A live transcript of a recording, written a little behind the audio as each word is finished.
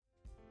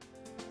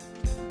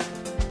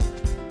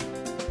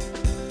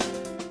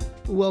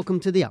Welcome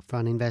to the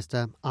Upfront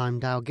Investor.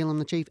 I'm Dale Gillham,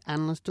 the Chief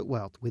Analyst at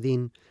Wealth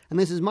Within, and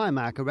this is my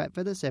market wrap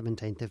for the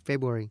 17th of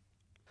February.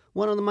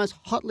 One of the most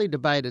hotly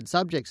debated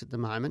subjects at the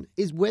moment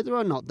is whether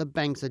or not the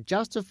banks are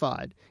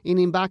justified in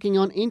embarking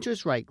on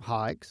interest rate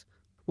hikes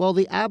while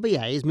the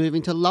RBA is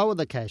moving to lower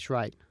the cash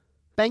rate.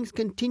 Banks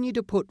continue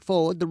to put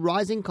forward the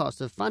rising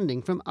cost of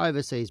funding from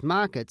overseas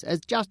markets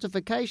as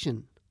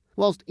justification,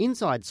 whilst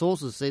inside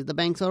sources say the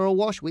banks are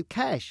awash with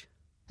cash.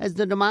 As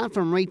the demand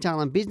from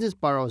retail and business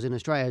borrowers in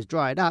Australia has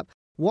dried up,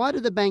 why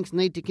do the banks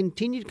need to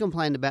continue to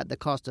complain about the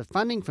cost of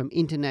funding from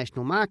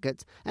international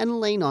markets and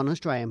lean on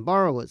Australian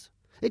borrowers?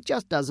 It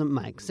just doesn't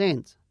make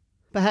sense.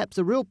 Perhaps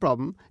the real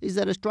problem is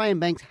that Australian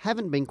banks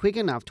haven't been quick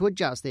enough to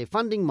adjust their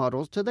funding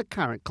models to the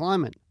current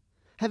climate.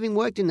 Having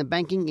worked in the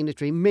banking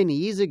industry many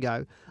years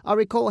ago, I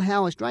recall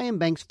how Australian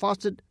banks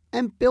fostered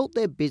and built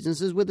their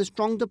businesses with a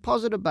strong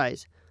depositor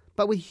base.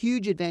 But with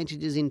huge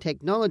advantages in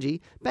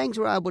technology, banks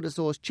were able to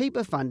source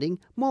cheaper funding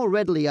more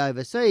readily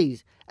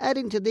overseas,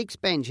 adding to the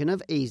expansion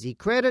of easy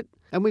credit,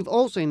 and we've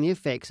all seen the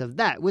effects of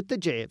that with the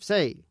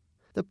GFC.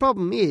 The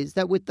problem is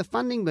that with the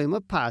funding boom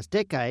of past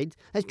decades,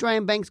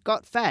 Australian banks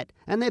got fat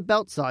and their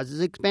belt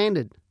sizes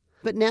expanded.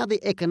 But now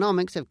the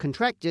economics have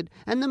contracted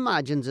and the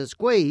margins are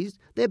squeezed,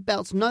 their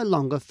belts no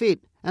longer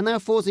fit, and they are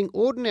forcing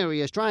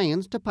ordinary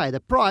Australians to pay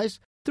the price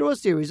through a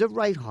series of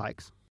rate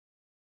hikes.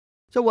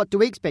 So what do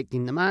we expect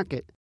in the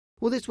market?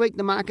 Well, this week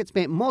the market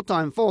spent more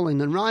time falling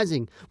than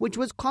rising, which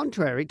was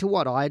contrary to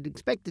what I had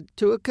expected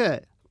to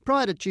occur.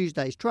 Prior to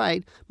Tuesday's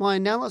trade, my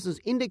analysis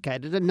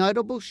indicated a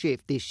notable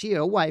shift this year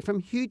away from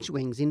huge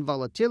swings in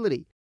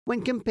volatility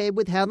when compared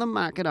with how the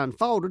market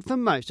unfolded for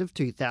most of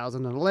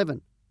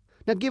 2011.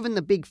 Now, given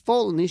the big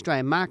fall in the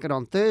Australian market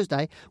on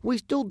Thursday, we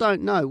still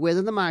don't know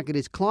whether the market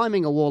is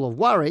climbing a wall of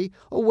worry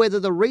or whether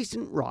the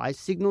recent rise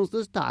signals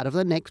the start of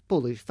the next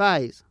bullish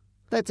phase.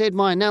 That said,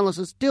 my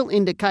analysis still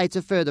indicates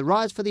a further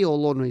rise for the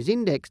All Ordinaries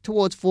Index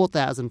towards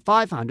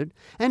 4,500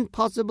 and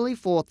possibly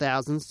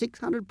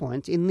 4,600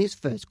 points in this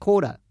first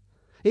quarter.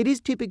 It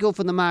is typical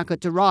for the market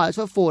to rise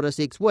for 4 to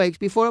 6 weeks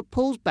before it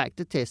pulls back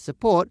to test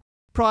support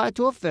prior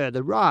to a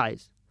further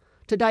rise.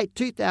 To date,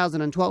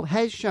 2012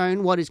 has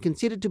shown what is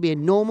considered to be a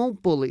normal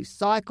bullish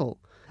cycle,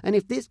 and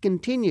if this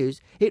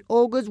continues, it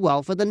augurs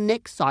well for the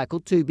next cycle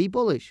to be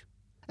bullish.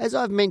 As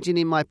I've mentioned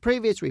in my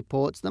previous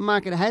reports, the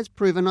market has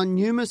proven on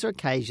numerous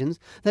occasions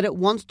that it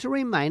wants to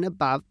remain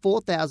above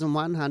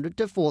 4,100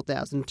 to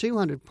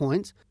 4,200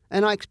 points,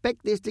 and I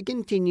expect this to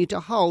continue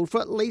to hold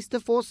for at least the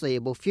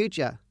foreseeable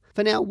future.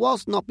 For now,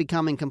 whilst not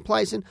becoming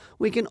complacent,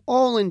 we can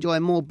all enjoy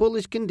more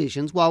bullish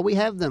conditions while we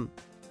have them.